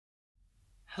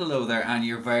Hello there, and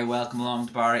you're very welcome along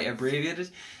to Barry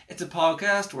Abbreviated. It's a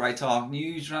podcast where I talk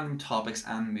news, random topics,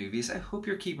 and movies. I hope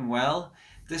you're keeping well.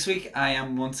 This week I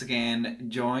am once again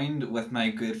joined with my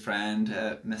good friend,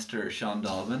 Mr. Sean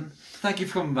Dobbin. Thank you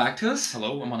for coming back to us.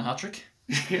 Hello, I'm on a hat trick.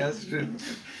 Yes, go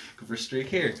for a streak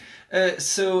here.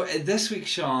 This week,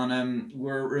 Sean,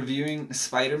 we're reviewing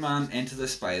Spider-Man Into the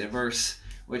Spider-Verse,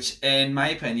 which, in my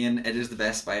opinion, it is the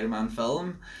best Spider-Man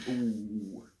film.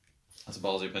 Ooh, that's a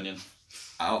ballsy opinion.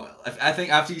 I think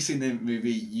after you've seen the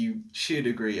movie, you should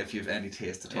agree if you have any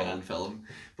taste at all in film.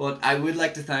 But I would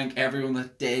like to thank everyone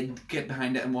that did get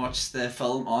behind it and watch the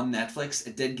film on Netflix.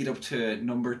 It did get up to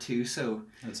number 2, so...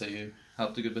 I'd say you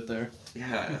helped a good bit there.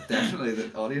 Yeah, definitely.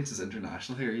 The audience is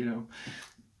international here, you know.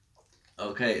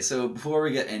 Okay, so before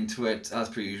we get into it, as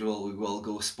per usual, we will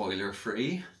go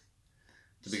spoiler-free.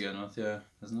 To begin with, yeah,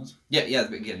 isn't it? Yeah, the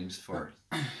beginnings for.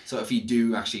 So if you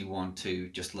do actually want to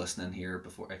just listen in here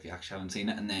before, if you actually haven't seen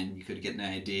it, and then you could get an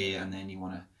idea, and then you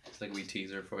want to. It's like a wee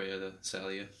teaser for you to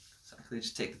sell you. Exactly,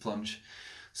 just take the plunge.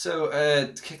 So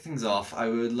to kick things off, I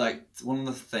would like one of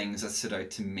the things that stood out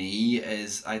to me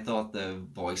is I thought the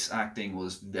voice acting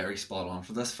was very spot on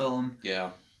for this film.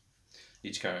 Yeah,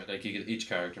 each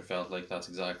character felt like that's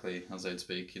exactly as they'd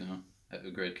speak. You know, a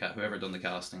great whoever done the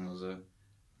casting was a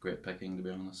great picking, to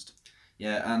be honest.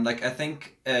 Yeah, and like I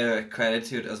think credit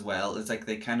to it as well is like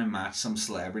they kind of match some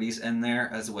celebrities in there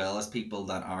as well as people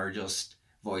that are just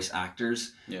voice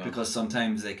actors. Yeah. Because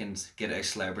sometimes they can get a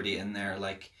celebrity in there.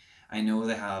 Like I know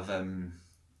they have one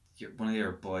of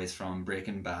your boys from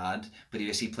Breaking Bad, but he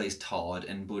actually plays Todd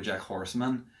in BoJack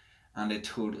Horseman, and it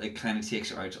kind of takes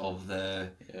it out of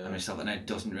the stuff, and it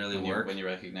doesn't really work. When you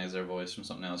recognize their voice from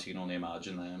something else, you can only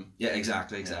imagine them. Yeah,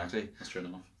 exactly. Yeah, that's true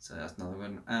enough. So that's another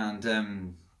one,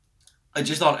 and I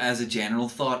just thought, as a general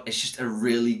thought, it's just a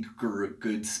really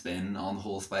good spin on the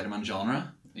whole Spider-Man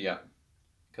genre. Yeah,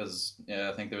 because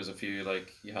I think there was a few,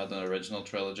 like you had an original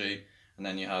trilogy, and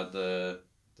then you had the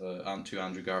two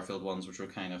Andrew Garfield ones, which were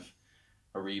kind of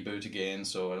a reboot again.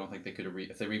 So I don't think they could have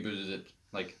if they rebooted it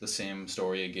like the same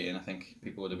story again. I think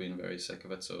people would have been very sick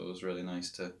of it. So it was really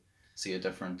nice to see a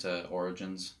different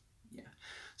origins. Yeah.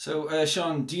 So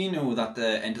Sean, do you know that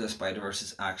the Into the Spider-Verse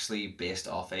is actually based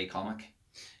off a comic?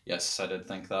 Yes, I did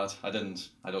think that. I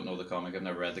don't know the comic. I've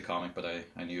never read the comic, but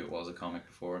I knew it was a comic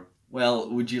before. Well,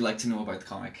 would you like to know about the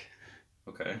comic?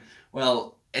 Okay.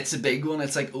 Well, it's a big one.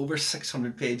 It's like over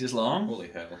 600 pages long. Holy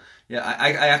hell. Yeah,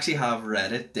 I actually have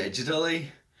read it digitally.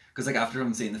 Because like after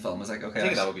having seen the film, I was like, okay. I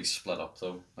think that would be split up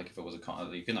though. Like if it was you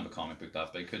couldn't have a comic book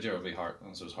that big, could you? Or it would be hard,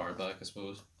 unless it was hardback, I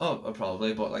suppose. Oh,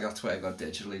 probably, but like that's why I got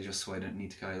digitally, just so I didn't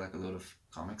need to carry like a load of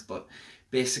comics. But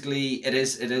basically, it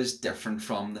is different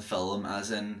from the film,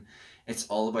 as in it's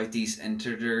all about these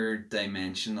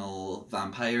interdimensional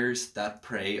vampires that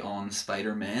prey on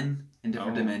Spider-Men in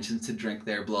different dimensions to drink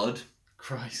their blood.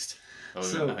 Christ. I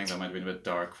think that might have been a bit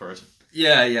dark for it.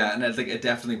 Yeah, and I think it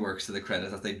definitely works to the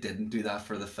credit that they didn't do that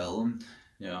for the film.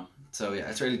 Yeah. So yeah,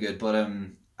 it's really good. But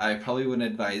I probably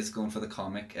wouldn't advise going for the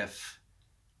comic if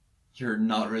you're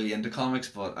not really into comics.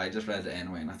 But I just read it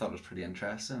anyway, and I thought it was pretty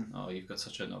interesting. Oh, you've got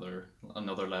such another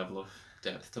level of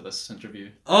depth to this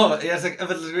interview. Oh yeah,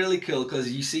 it's really cool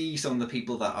because you see some of the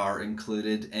people that are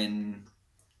included in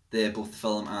both the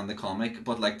film and the comic,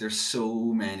 but like there's so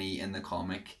many in the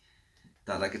comic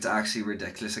that like it's actually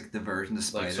ridiculous. Like the version of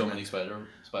Spider-Man. Like so many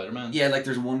Spider-Man. Yeah, like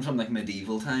there's one from like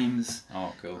medieval times.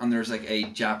 Oh, cool. And there's like a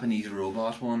Japanese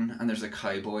robot one, and there's a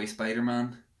cowboy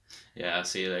Spider-Man. Yeah,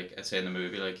 see, like I'd say in the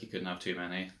movie, like you couldn't have too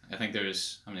many. I think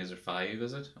there's how many is there? 5?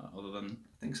 Is it other than?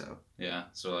 I think so. Yeah,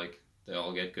 so like they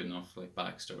all get good enough like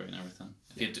backstory and everything.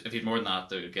 If you'd more than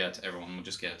that, everyone would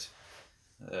just get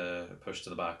pushed to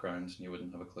the background, and you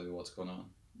wouldn't have a clue what's going on.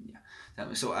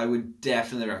 Yeah, so I would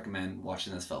definitely recommend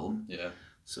watching this film. Yeah.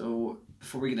 So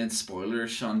before we get into spoilers,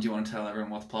 Sean, do you want to tell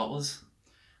everyone what the plot was?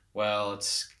 Well,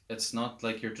 it's not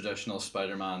like your traditional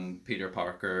Spider-Man Peter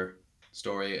Parker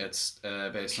story. It's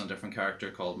based on a different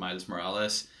character called Miles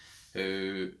Morales,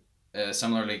 who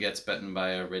similarly gets bitten by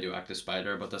a radioactive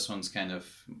spider, but this one's kind of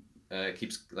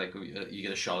keeps like you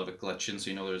get a shot of it glitching, so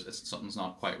you know something's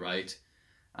not quite right,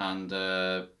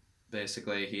 and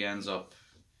basically he ends up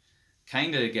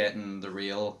kind of getting the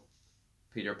real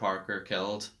Peter Parker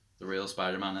killed, the real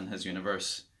Spider-Man in his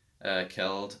universe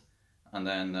killed, and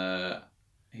then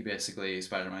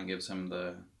Spider-Man gives him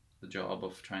the job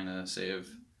of trying to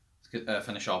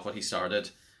finish off what he started,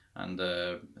 and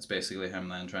it's basically him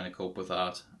then trying to cope with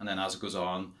that, and then as it goes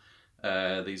on,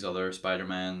 these other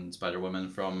Spider-Men, Spider-Women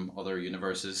from other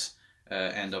universes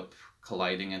end up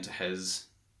colliding into his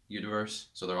universe,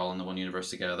 so they're all in the one universe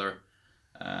together,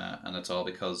 and it's all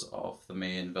because of the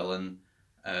main villain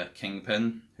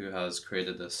Kingpin, who has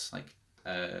created this like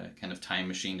kind of time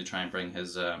machine to try and bring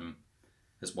his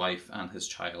wife and his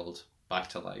child back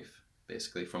to life,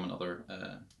 basically from another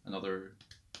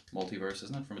multiverse,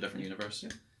 isn't it? From a different universe.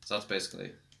 Yeah. So that's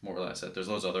basically more or less it. There's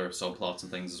loads of other subplots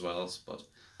and things as well, but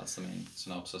that's the main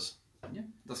synopsis. Yeah,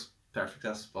 that's perfect.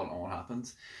 That's spot on what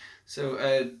happens. So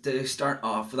to start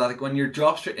off with that, like when you're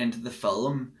dropped straight into the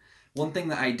film, one thing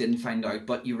that I didn't find out,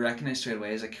 but you recognize straight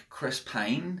away, is like Chris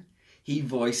Pine. He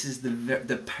voices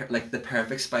the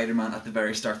perfect Spider-Man at the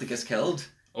very start that gets killed.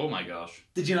 Oh my gosh!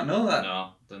 Did you not know that?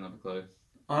 No, didn't have a clue.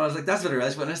 And I was like, that's what it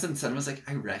is. When I was in the cinema, I was like,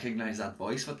 I recognize that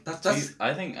voice, but that's. Jeez,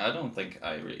 I don't think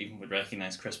I even would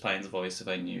recognize Chris Pine's voice if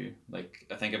I knew. Like,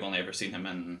 I think I've only ever seen him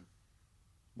in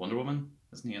Wonder Woman.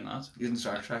 Isn't he in that? He's in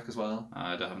Star Trek as well.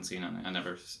 I haven't seen any.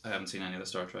 I haven't seen any of the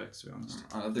Star Treks, to be honest.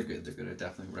 They're good. They're good. I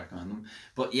definitely recommend them.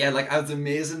 But yeah, like I was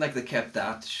amazing. Like they kept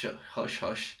that hush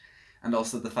hush, and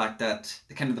also the fact that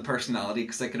the kind of the personality,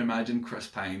 because I can imagine Chris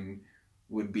Pine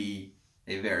would be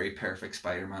a very perfect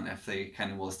Spider-Man if they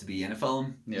kind of was to be in a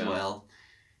film as well.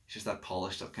 He's just that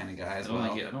polished up kind of guy as well.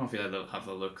 I don't know if he'd have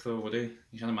the look though, would he?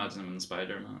 You can't imagine him in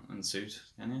Spider-Man in suit,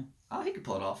 can you? Oh, he could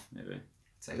pull it off. Maybe.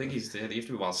 I think he'd have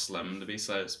to be well slim to be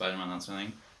Spider-Man, that's the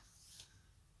thing.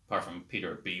 Apart from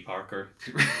Peter B. Parker.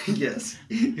 Yes,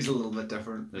 he's a little bit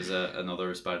different. There's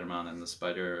another Spider-Man into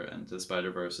the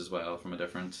Spider-Verse as well, from a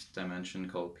different dimension,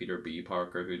 called Peter B.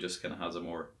 Parker, who just kind of has a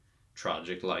more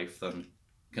tragic life than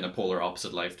kind of polar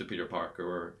opposite life to Peter Parker,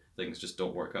 where things just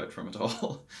don't work out for him at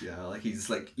all. Yeah, like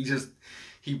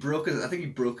he broke his. I think he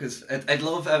broke his. I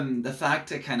love the fact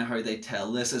that kind of how they tell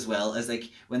this as well as like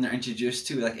when they're introduced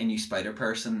to like a new Spider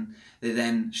person, they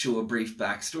then show a brief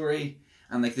backstory.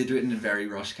 And like they do it in a very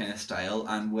rushed kind of style,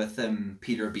 and with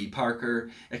Peter B.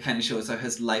 Parker, it kind of shows how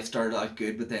his life started out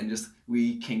good, but then just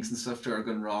wee kinks and stuff started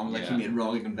going wrong. Like he made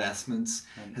wrong investments,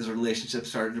 his relationship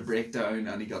started to break down,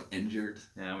 and he got injured.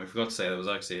 Yeah, we forgot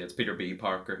to say it's Peter B.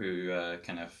 Parker who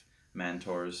kind of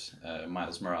mentors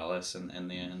Miles Morales in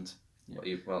the end.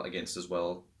 Yeah. Well, against his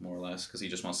will, more or less, because he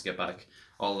just wants to get back.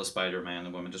 All the Spider-Man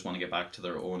and women just want to get back to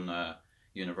their own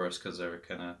universe, because they're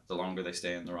kind of, the longer they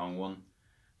stay in the wrong one,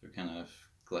 they're kind of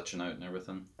glitching out and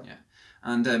everything. Yeah.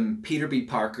 And Peter B.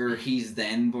 Parker, he's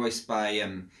then voiced by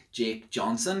Jake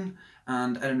Johnson.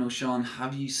 And I don't know, Sean,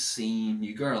 have you seen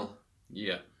New Girl?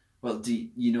 Yeah. Well, do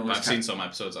you know... I've seen some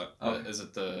episodes. Is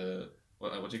it the...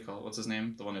 What do you call it? What's his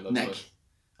name? The one who lives Nick. With...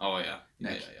 Oh, yeah.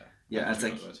 Nick. Yeah. Yeah, it's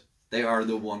like... They are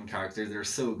the one character. They're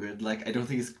so good. Like, I don't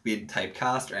think it's being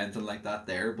typecast or anything like that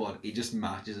there, but he just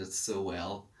matches it so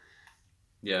well.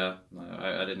 Yeah,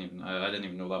 I didn't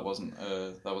even know that wasn't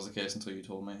that was the case until you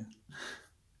told me.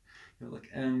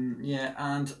 Yeah,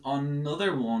 and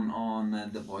another one on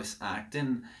the voice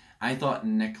acting, I thought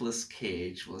Nicolas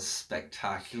Cage was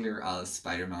spectacular as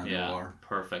Spider-Man. Yeah,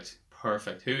 perfect.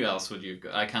 Who else would you?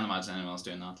 I can't imagine anyone else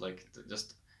doing that. Like,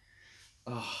 just,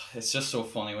 it's just so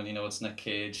funny when you know it's Nick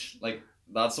Cage. Like,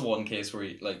 that's the one case where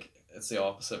it's the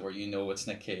opposite, where you know it's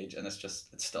Nick Cage and it's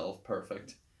still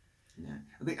perfect. Yeah,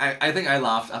 I think I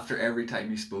laughed after every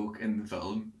time you spoke in the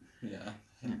film. Yeah.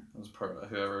 It was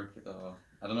whoever.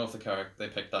 I don't know if they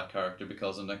picked that character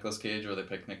because of Nicolas Cage, or they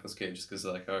picked Nicolas Cage just because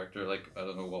of that character. Like, I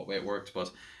don't know what way it worked,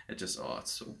 but it just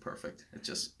it's so perfect. It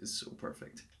just is so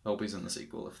perfect. I hope he's in the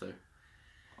sequel if they're.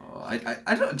 Oh,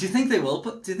 I don't. Do you think they will?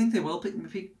 Do you think they will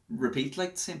repeat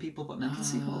like the same people putting into the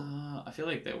sequel? I feel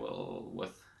like they will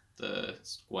with the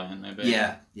Gwen maybe.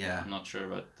 Yeah. I'm not sure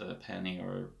about the Penny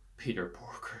or Peter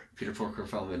Porker. Peter Porker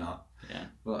probably not. Yeah.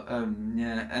 But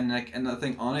and I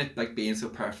think on it like being so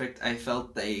perfect, I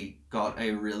felt they got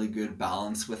a really good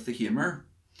balance with the humor.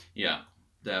 Yeah,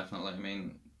 definitely. I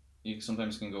mean, you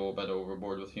sometimes can go a bit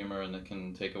overboard with humor and it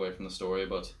can take away from the story,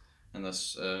 but in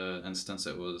this instance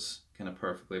it was kind of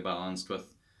perfectly balanced,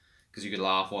 with because you could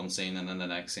laugh one scene and then the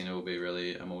next scene it would be a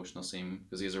really emotional scene,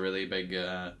 because he's a really big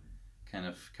kind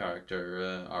of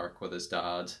character arc with his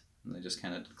dad, and they just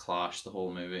kind of clash the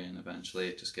whole movie, and eventually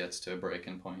it just gets to a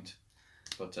breaking point.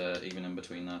 But even in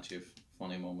between that, you have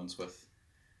funny moments with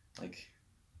like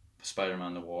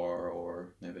Spider-Man the War,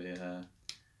 or maybe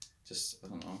just, I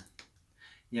don't know.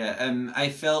 Yeah, I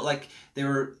felt like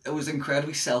it was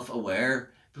incredibly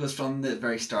self-aware, because from the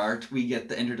very start we get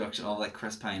the introduction of like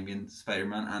Chris Pine being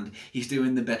Spider-Man, and he's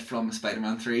doing the bit from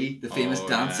Spider-Man 3, the famous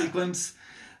dance sequence,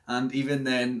 and even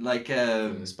then like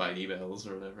Spidey Bells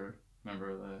or whatever.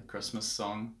 Remember the Christmas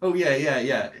song? Oh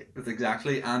yeah. That's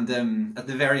exactly. And at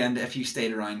the very end, if you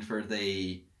stayed around for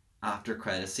the after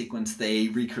credit sequence, they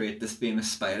recreate this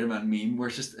famous Spider-Man meme where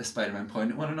it's just a Spider-Man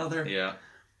pointing at one another. Yeah.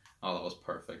 Oh, that was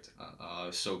perfect. I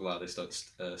was so glad they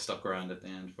stuck around at the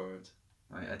end for it.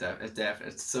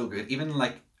 It's so good. Even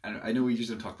like I know we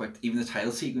usually don't talk about even the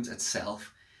title sequence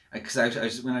itself,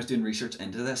 because when I was doing research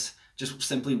into this, just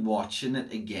simply watching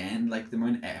it again, like the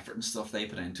amount of effort and stuff they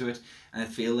put into it, and I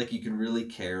feel like you can really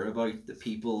care about the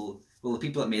people. Well, the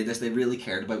people that made this, they really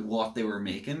cared about what they were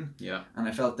making. Yeah. And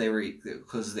I felt they were,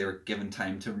 because they were given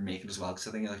time to make it as well, because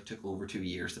I think it took over 2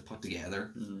 years to put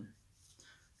together. Mm.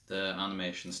 The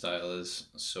animation style is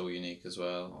so unique as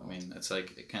well. I mean, it's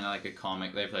like kind of like a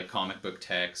comic. They have like comic book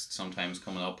text sometimes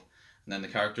coming up, and then the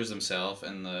characters themselves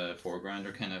in the foreground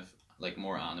are kind of like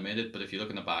more animated. But if you look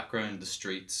in the background, the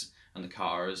streets and the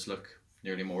cars look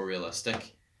nearly more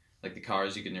realistic. Like the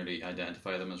cars, you can nearly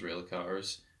identify them as real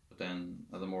cars. But then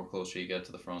the more closer you get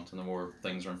to the front and the more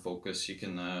things are in focus, you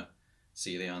can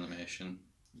see the animation.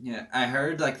 Yeah, I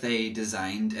heard like they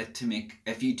designed it to make,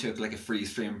 if you took like a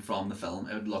freeze frame from the film,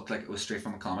 it would look like it was straight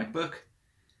from a comic book.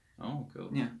 Oh, cool.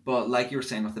 Yeah, but like you were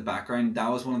saying with the background, that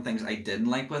was one of the things I didn't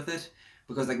like with it,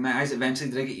 because like my eyes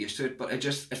eventually did get used to it, but it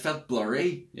felt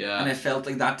blurry. Yeah. And it felt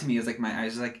like that to me is like my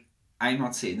eyes like, I'm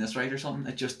not seeing this right or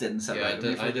something. It just didn't sit right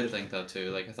with me. I did think that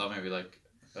too. Like I thought maybe like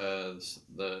I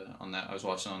was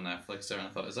watching on Netflix there, and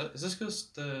I thought, is this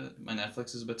because my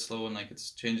Netflix is a bit slow and like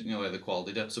it's changing, you know, like the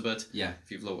quality dips a bit. Yeah.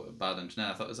 If you've bad internet,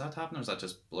 I thought, is that happening or is that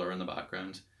just blur in the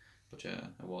background? But yeah,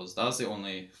 it was. That's the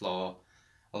only flaw,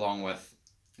 along with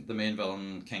the main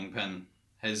villain Kingpin.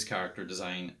 His character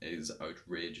design is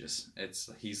outrageous.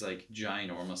 He's like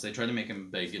ginormous. They try to make him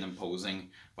big and imposing,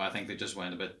 but I think they just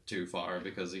went a bit too far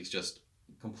because he's just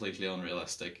completely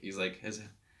unrealistic.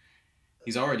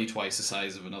 He's already twice the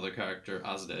size of another character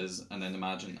as it is, and then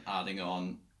imagine adding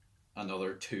on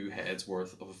another 2 heads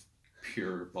worth of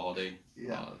pure body.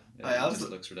 Yeah. It just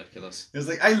looks ridiculous. It was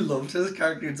like, I loved his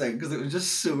character design because it was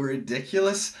just so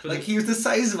ridiculous. But like he was the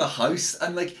size of a house,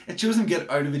 and like it shows him get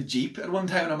out of a Jeep at one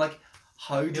time, and I'm like,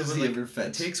 how does he ever fit?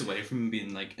 It takes away from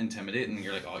being like intimidating, and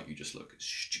you're like, oh, you just look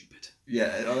stupid.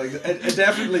 Yeah, it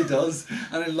definitely does.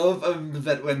 And I love the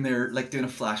bit when they're like doing a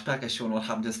flashback of showing what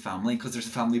happened to his family, because there's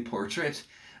a family portrait,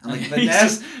 and like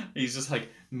Vanessa, he's just like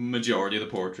majority of the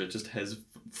portrait, just his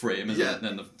frame is it, and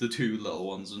then the 2 little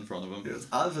ones in front of him. It was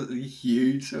absolutely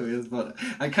huge, so he is. But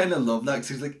I kind of love that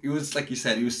because he was like you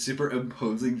said, he was super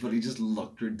imposing, but he just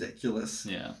looked ridiculous.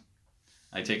 Yeah,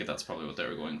 I take it that's probably what they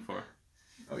were going for.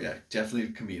 Oh yeah, definitely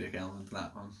a comedic element to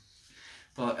that one.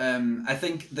 But I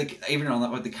think even on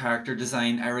that with the character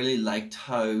design, I really liked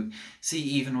how, see,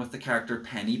 even with the character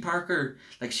Penny Parker,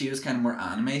 like she was kind of more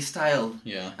anime style.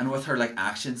 Yeah. And with her like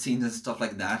action scenes and stuff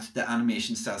like that, the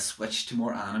animation style switched to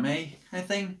more anime, I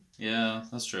think. Yeah,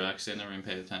 that's true. Actually, I never even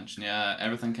paid attention. Yeah,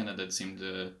 everything kind of did seem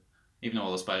to, even though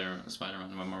all the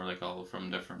Spider-Man women were like all from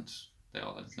different,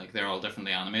 they're all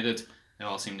differently animated. They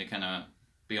all seemed to kind of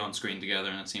be on screen together,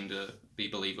 and it seemed to be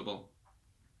believable.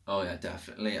 Oh yeah,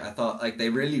 definitely. I thought like they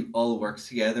really all worked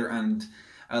together, and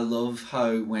I love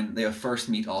how when they first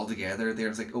meet all together,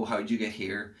 they're like, oh, how'd you get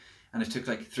here? And it took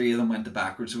like 3 of them went the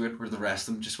backwards route, where the rest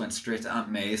of them just went straight to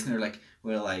Aunt May's, and they're like,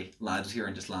 well, I landed here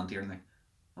and just landed here, and like,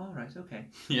 oh, right, okay.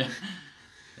 Yeah.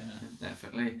 Yeah,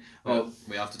 definitely. Well,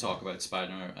 we have to talk about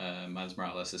Miles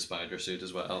Morales' spider suit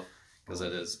as well, because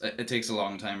it takes a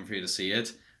long time for you to see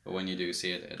it, but when you do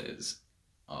see it, it is,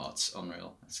 oh, it's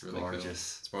unreal. It's really gorgeous. Cool.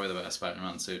 It's probably the best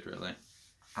Spider-Man suit, really.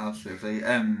 Absolutely.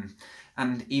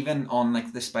 And even on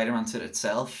like the Spider-Man suit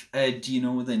itself, do you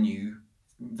know the new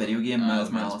video game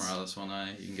Miles Morales? Miles Morales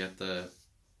one, you can get the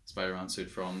Spider-Man suit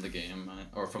from the game,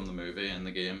 or from the movie in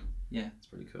the game. Yeah, it's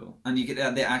pretty cool. And you could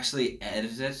they actually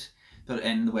edited it, but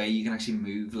in the way you can actually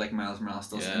move like Miles Morales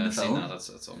does in the film. Yeah,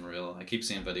 that's unreal. I keep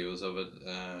seeing videos of it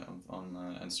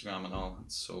on Instagram and all.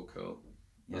 It's so cool.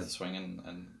 Yeah, the swinging,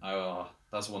 and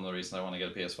that's one of the reasons I want to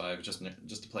get a PS5,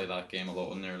 just to play that game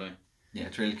alone nearly. Yeah,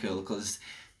 it's really cool because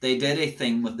they did a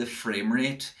thing with the frame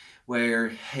rate where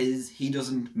he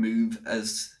doesn't move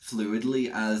as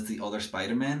fluidly as the other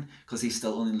Spider-Man because he's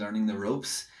still only learning the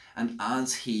ropes. And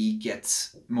as he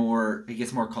gets more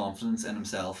confidence in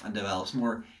himself and develops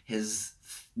more, his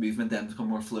movement then become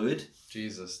more fluid.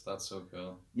 Jesus, that's so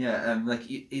cool. Yeah, like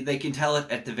they can tell it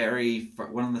at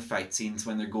one of the fight scenes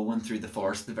when they're going through the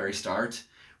forest at the very start,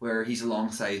 where he's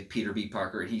alongside Peter B.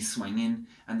 Parker and he's swinging,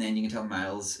 and then you can tell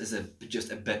Miles is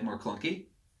just a bit more clunky.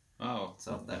 Oh,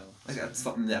 so that's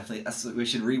something definitely. We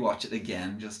should rewatch it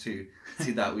again just to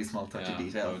see that wee small touch of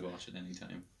detail. I would watch it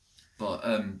anytime.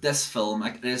 But this film,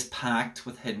 like, it is packed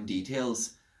with hidden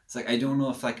details. It's like, I don't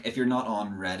know if you're not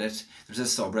on Reddit, there's a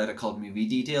subreddit called Movie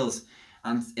Details,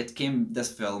 and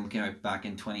this film came out back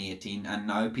in 2018, and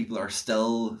now people are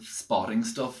still spotting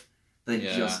stuff that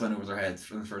just went over their heads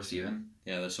from the first viewing.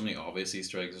 Yeah, there's so many obvious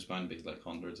Easter eggs. There's bound to be like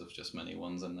hundreds of just mini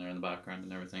ones in there in the background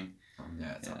and everything.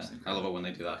 Yeah, it's absolutely I love it when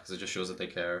they do that because it just shows that they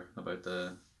care about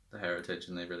the the heritage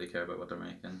and they really care about what they're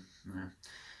making. Yeah.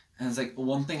 And it's like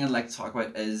one thing I'd like to talk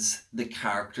about is the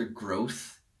character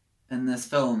growth in this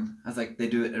film. I was like they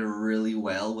do it really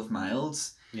well with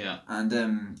Miles, Yeah.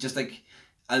 and just like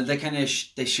they kind of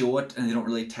they show it and they don't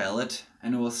really tell it. I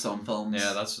know with some films.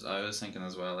 Yeah, that's what I was thinking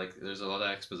as well. Like, there's a lot of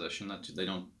exposition that they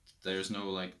don't. There's no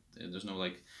like.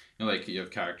 Like you have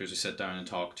characters who sit down and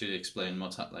talk to you, explain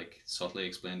like subtly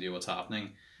explain to you what's happening.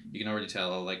 You can already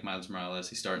tell, like Miles Morales,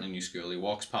 he's starting a new school. He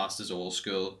walks past his old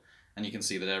school, and you can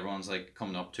see that everyone's like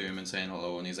coming up to him and saying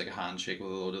hello, and he's like a handshake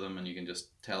with a load of them, and you can just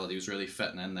tell that he was really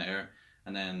fitting in there.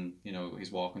 And then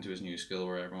he's walking to his new school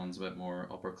where everyone's a bit more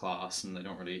upper class, and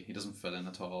he doesn't fit in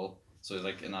at all. So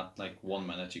like in that like 1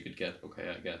 minute, you could get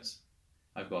okay,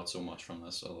 I've got so much from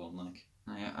this alone, like.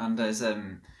 Yeah, and his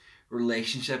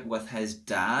relationship with his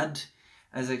dad,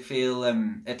 as I feel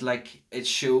it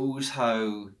shows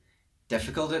how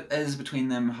difficult it is between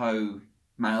them. How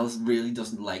Miles really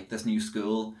doesn't like this new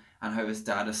school, and how his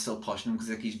dad is still pushing him because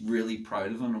like he's really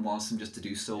proud of him and wants him just to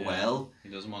do so well. He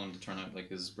doesn't want him to turn out like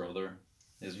his brother.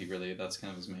 That's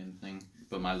kind of his main thing.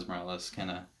 But Miles Morales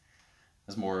kind of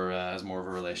has more of a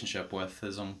relationship with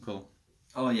his uncle.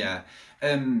 Oh yeah,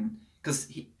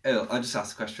 because I'll just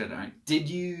ask the question right now. Did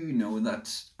you know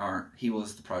that he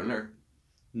was the Prowler?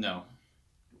 No,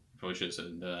 probably should have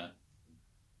said.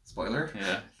 Spoiler.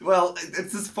 Yeah. Well,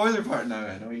 it's the spoiler part now.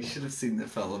 I know you should have seen the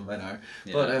film by now,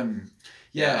 Yeah. but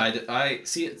yeah. I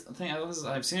see it.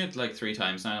 I've seen it like 3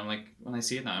 times now. I'm like, when I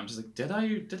see it now, I'm just like, did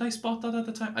I spot that at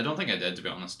the time? I don't think I did, to be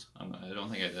honest. I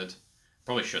don't think I did.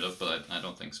 Probably should have, but I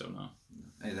don't think so. No.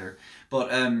 Either.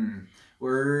 But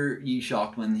were you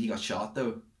shocked when he got shot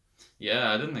though?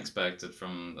 Yeah, I didn't expect it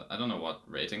from. I don't know what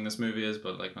rating this movie is,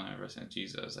 but like when I was saying,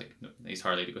 Jesus, I was like, no, he's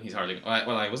hardly.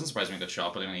 Well, I wasn't surprised when he got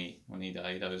shot, but when he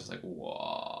died, I was like,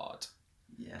 what?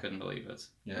 Yeah. Couldn't believe it.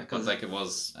 Yeah, but like it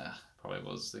was probably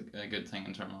was a good thing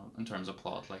in terms of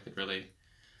plot. Like it really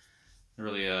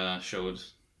showed.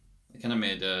 It kind of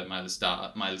made Miles's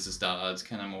dad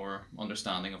kind of more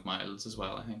understanding of Miles as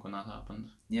well. I think when that happened.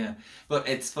 Yeah, but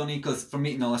it's funny because from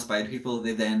meeting all the Spider people,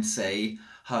 they then say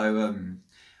how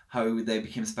they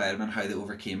became Spider-Man, how they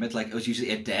overcame it. Like it was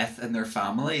usually a death in their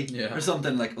family, or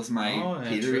something. Like was my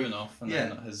Peter. True enough. And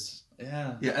then his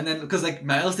and then because like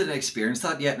Miles didn't experience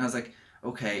that yet, and I was like,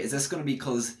 okay, is this going to be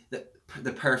because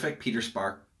the perfect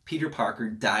Peter Parker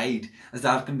died? Is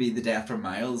that going to be the death from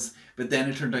Miles? But then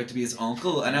it turned out to be his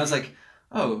uncle, and I was like,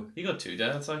 oh, he got 2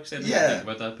 deaths actually. I didn't think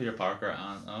about that, Peter Parker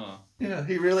and yeah,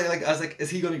 he really I was like, is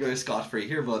he going to go scot-free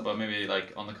here? But maybe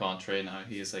like on the contrary now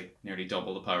he is like nearly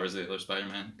double the powers of the other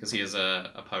Spider-Man because he has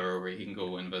a power where he can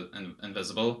go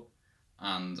invisible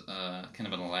and kind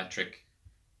of an electric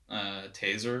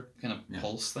taser kind of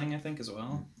pulse thing I think as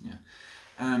well. Yeah.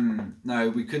 Now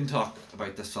we couldn't talk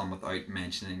about this film without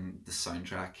mentioning the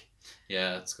soundtrack.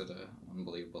 Yeah, it's got an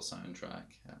unbelievable soundtrack.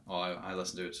 Oh, I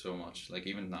listen to it so much. Like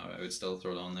even now, I would still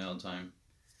throw it on the odd time.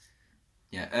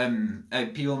 Yeah.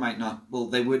 People might not. Well,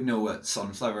 they would know what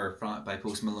 "Sunflower" by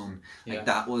Post Malone. Like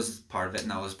that was part of it,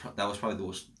 and that was probably the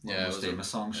most famous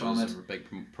songs from it. It was a big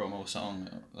promo song,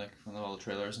 like from all the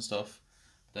trailers and stuff.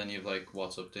 Then you've like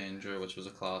 "What's Up Danger," which was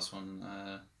a class one,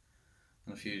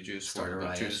 and a few Juice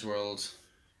WRLD.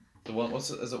 The one What's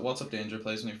Up Danger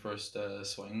plays when he first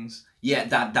swings. Yeah,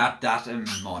 that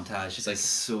montage is like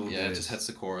so good. It just hits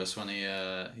the chorus when he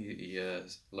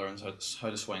learns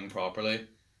how to swing properly,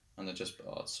 and it's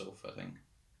so fitting.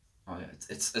 Oh yeah,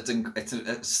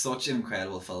 it's such an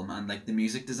incredible film, and like the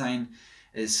music design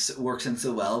works in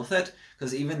so well with it.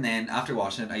 Because even then, after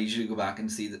watching it, I usually go back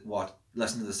and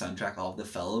listen to the soundtrack of the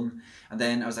film, and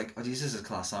then I was like, oh Jesus, this is a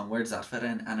class song. Where does that fit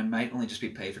in? And it might only just be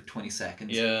played for 20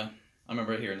 seconds. Yeah. I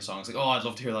remember hearing the songs like, oh, I'd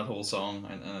love to hear that whole song,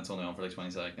 and it's only on for like 20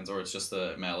 seconds, or it's just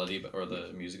the melody or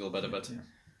the musical bit of it. Yeah.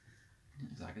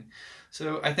 Exactly.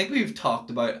 So I think we've talked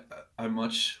about how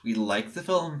much we like the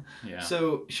film. Yeah.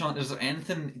 So Sean, is there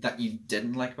anything that you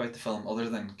didn't like about the film other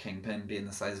than Kingpin being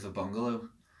the size of a bungalow?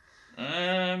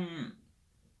 No,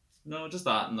 just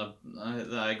that, and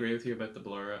I agree with you about the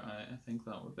blur. I think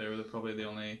that they were probably the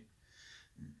only.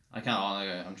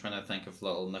 I'm trying to think of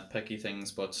little nitpicky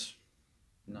things, but.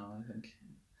 No, I think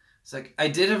it's like I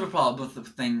did have a problem with the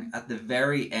thing at the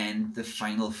very end, the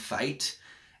final fight.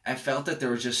 I felt that there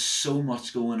was just so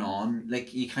much going on,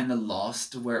 like you kind of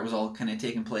lost where it was all kind of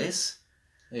taking place.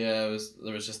 Yeah,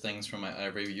 there was just things from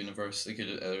every universe.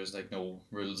 There was like no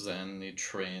rules then. You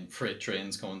freight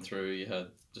trains coming through. You had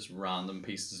just random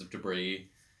pieces of debris.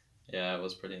 Yeah, it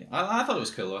was pretty. I thought it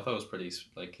was cool. I thought it was pretty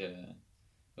it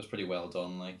was pretty well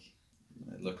done. Like.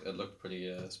 It looked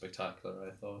pretty spectacular,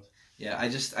 I thought. Yeah, I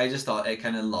just thought it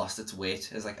kind of lost its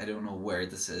weight. It's like, I don't know where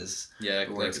this is. Yeah,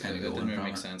 where like, it's kind it of didn't going really from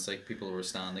make it. sense. Like people were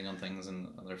standing on things and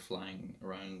they're flying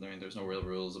around. I mean, there's no real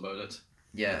rules about it.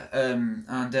 Yeah,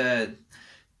 and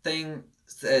thing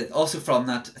also from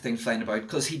that thing flying about,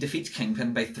 because he defeats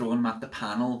Kingpin by throwing him at the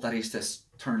panel that he just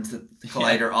turns the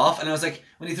collider off, and I was like,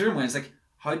 when he threw him away, it's like,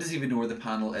 how does he even know where the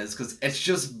panel is? Because it's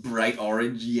just bright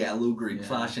orange, yellow, green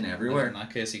flashing everywhere. In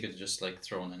that case, he could just like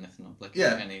thrown anything up, like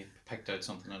and he picked out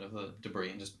something out of the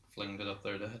debris and just flinged it up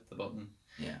there to hit the button.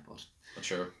 Yeah, but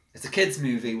sure, it's a kids'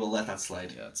 movie. We'll let that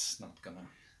slide. Yeah, it's not gonna.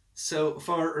 So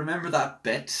for remember that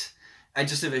bit, I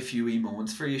just have a few wee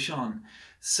moments for you, Sean.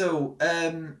 So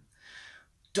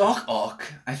Doc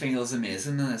Ock, I think, was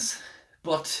amazing in this,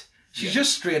 but she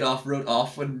just straight off wrote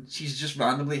off when she's just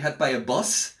randomly hit by a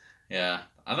bus. Yeah,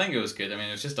 I think it was good. I mean,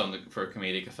 it was just done for a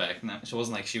comedic effect, and it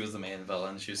wasn't like she was the main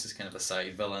villain. She was just kind of a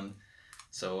side villain.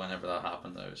 So whenever that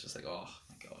happened, I was just like, oh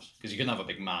my god, because you can have a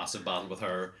big massive battle with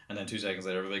her, and then 2 seconds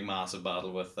later, a big massive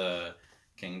battle with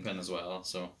Kingpin as well.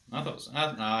 So I thought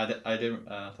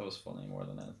it was funny more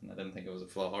than anything. I didn't think it was a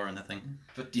flaw or anything.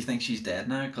 But do you think she's dead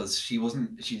now? Because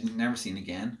she's never seen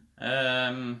again.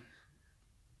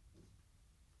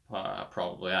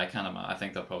 Probably. I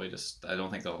think they'll probably just. I don't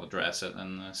think they'll address it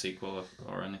in the sequel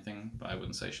or anything. But I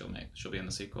wouldn't say she'll be in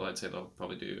the sequel. I'd say they'll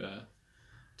probably do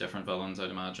different villains,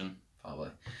 I'd imagine.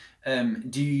 Probably.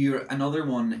 Do you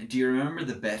remember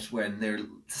the bit when they're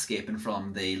escaping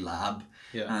from the lab?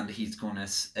 Yeah. And he's going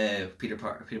to Peter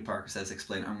Parker says,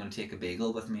 "Explain. I'm going to take a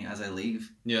bagel with me as I leave."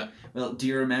 Yeah. Well, do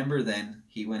you remember then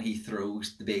when he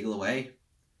throws the bagel away?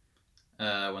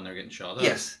 When they're getting shot at?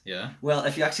 Yes. Yeah. Well,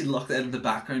 if you actually look at in the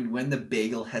background, when the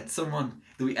bagel hits someone,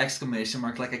 the wee exclamation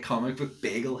mark, like a comic book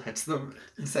bagel, hits them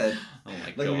instead. Oh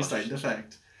my god. Like a wee sound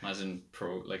effect. Imagine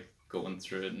going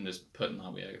through it and just putting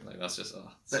that way out. Like, that's just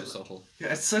so subtle.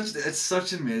 Yeah, it's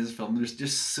such an amazing film. There's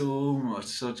just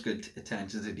such good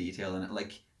attention to detail in it.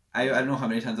 Like, I don't know how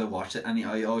many times I've watched it, and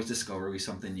I always discover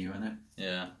something new in it.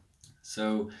 Yeah.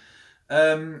 So,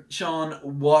 Sean,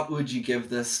 what would you give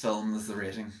this film as the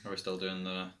rating? Are we still doing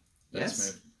the best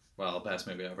movie? Well, best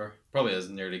movie ever. Probably is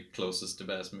nearly closest to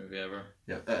best movie ever.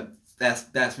 Yeah,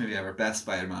 best movie ever, best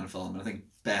Spider-Man film, and I think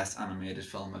best animated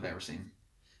film I've ever seen.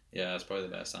 Yeah, it's probably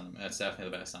the best it's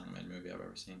definitely the best animated movie I've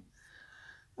ever seen.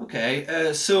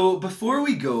 Okay, so before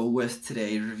we go with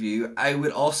today's review, I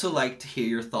would also like to hear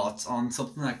your thoughts on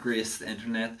something that graced the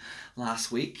internet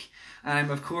last week. And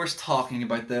I'm of course talking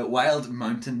about the Wild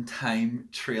Mountain Thyme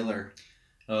trailer.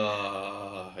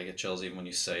 I get chills even when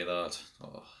you say that.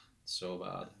 Oh, it's so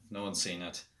bad. No one's seen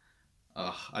it.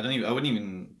 I don't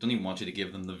even want you to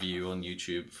give them the view on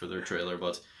YouTube for their trailer,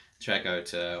 but check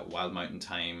out Wild Mountain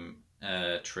Thyme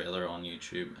trailer on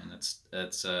YouTube, and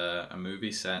it's a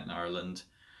movie set in Ireland.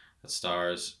 It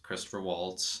stars Christopher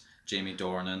Waltz, Jamie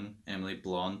Dornan, Emily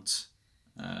Blunt,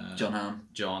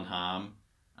 John Hamm,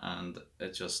 and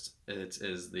it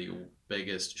is the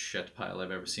biggest shit pile I've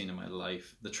ever seen in my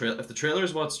life. If the trailer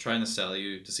is what's trying to sell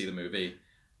you to see the movie,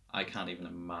 I can't even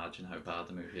imagine how bad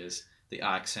the movie is. The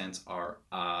accents are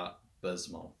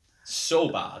abysmal, so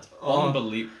bad,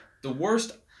 unbelievable. The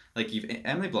worst. Like,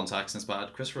 Emily Blunt's accent's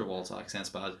bad, Christopher Waltz's accent's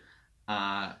bad.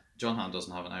 John Hamm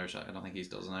doesn't have an Irish accent. I don't think he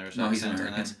does an Irish accent. He's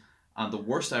American. And the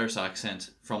worst Irish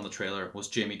accent from the trailer was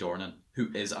Jamie Dornan, who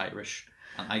is Irish.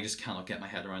 And I just cannot get my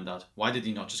head around that. Why did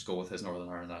he not just go with his Northern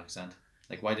Ireland accent?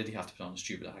 Like, why did he have to put on a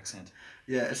stupid accent?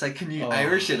 Yeah, it's like, can you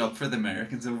Irish it up for the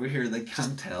Americans over here? They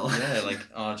can't tell. Yeah,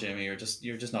 like, Jamie, you're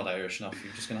just not Irish enough.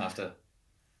 You're just gonna have to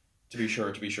be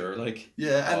sure, like.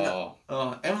 Yeah,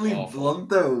 and Emily Blunt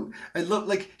though, I love,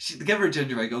 like, she give her a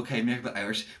ginger, like, okay, make it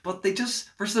Irish, but they just,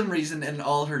 for some reason, in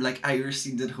all her like Irish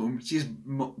scenes at home, she's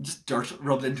just dirt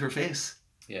rubbed into her face.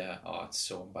 Yeah, it's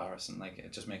so embarrassing. Like,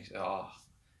 it just makes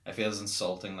it feels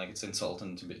insulting. Like, it's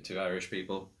insulting to Irish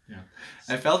people. Yeah,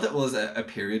 I felt it was a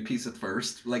period piece at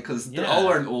first, like, because they're all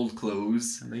wearing old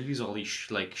clothes, and they use all these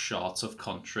shots of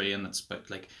country, and it's about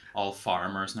like all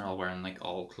farmers, and they're all wearing like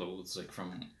old clothes like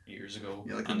from years ago.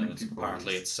 Yeah, like, and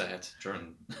apparently it's set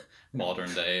during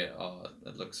modern day.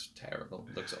 It looks terrible.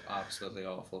 It looks absolutely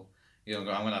awful. I'm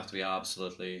gonna have to be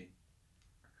absolutely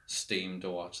steamed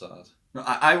to watch that. No,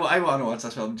 I want to watch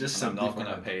that film just. I'm not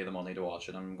gonna pay the money to watch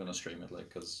it. I'm gonna stream it, like,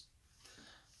 because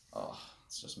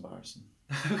it's just embarrassing.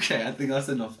 Okay, I think that's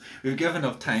enough. We've given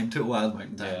enough time to Wild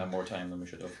Mountain Thyme. Yeah, more time than we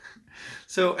should have.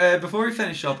 So before we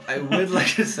finish up, I would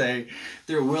like to say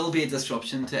there will be a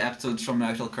disruption to episodes from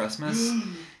now till Christmas.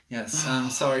 Yes, I'm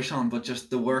sorry, Sean, but just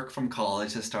the work from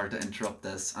college has started to interrupt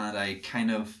this, and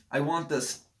I want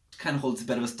this kind of holds a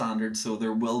bit of a standard, so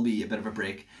there will be a bit of a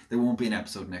break. There won't be an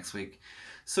episode next week.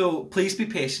 So please be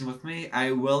patient with me.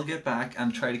 I will get back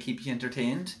and try to keep you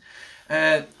entertained.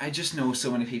 I just know so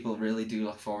many people really do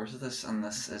look forward to this, and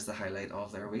this is the highlight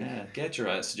of their week. Yeah, get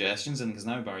your suggestions in, because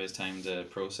now Barry has time to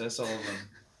process all of them.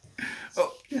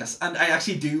 Oh, yes, and I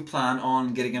actually do plan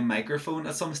on getting a microphone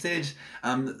at some stage.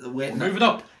 We're moving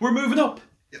up! We're moving up!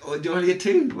 Oh, do you want to get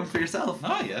two? One for yourself?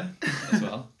 Oh, yeah, as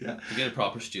well. Yeah. If we get a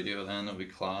proper studio, then it'll be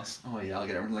class. Oh, yeah, I'll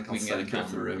get everything. Like, I'll We can get a soundproof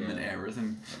the camera, room and yeah.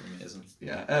 everything. That'd be amazing.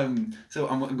 Yeah. So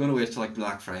I'm going to wait till like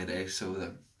Black Friday, so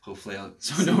that hopefully I'll.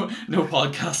 So no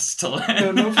podcasts till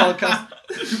then. No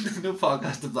podcast. No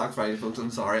podcast of Black Friday, folks. I'm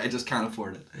sorry, I just can't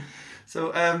afford it.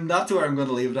 So that's where I'm going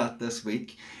to leave it at this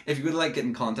week. If you would like to get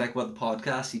in contact with the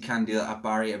podcast, you can do that at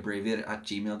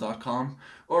barryabbreviated@gmail.com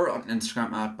or on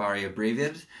Instagram at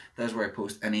barryabbreviated. That's where I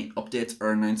post any updates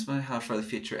or announcements I have for the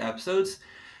future episodes.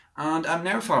 And I'm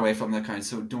never far away from the account,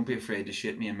 so don't be afraid to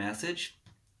shoot me a message.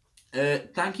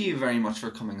 Thank you very much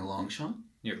for coming along, Sean.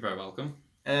 You're very welcome.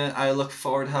 I look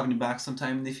forward to having you back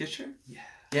sometime in the future. Yeah.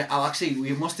 Yeah,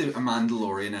 we must do a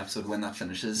Mandalorian episode when that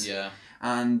finishes. Yeah.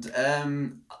 And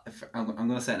I'm going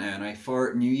to say it now anyway.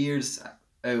 For New Year's,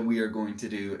 we are going to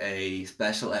do a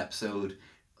special episode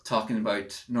talking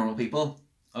about normal people.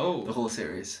 Oh. The whole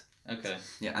series. Okay.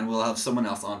 Yeah, and we'll have someone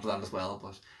else on for that as well,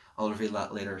 but I'll reveal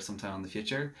that later sometime in the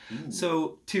future. Ooh.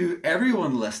 So, to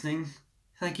everyone listening,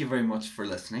 thank you very much for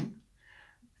listening.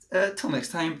 Till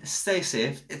next time, stay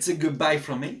safe. It's a goodbye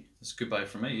from me. It's goodbye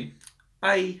from me.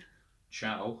 Bye.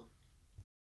 Ciao.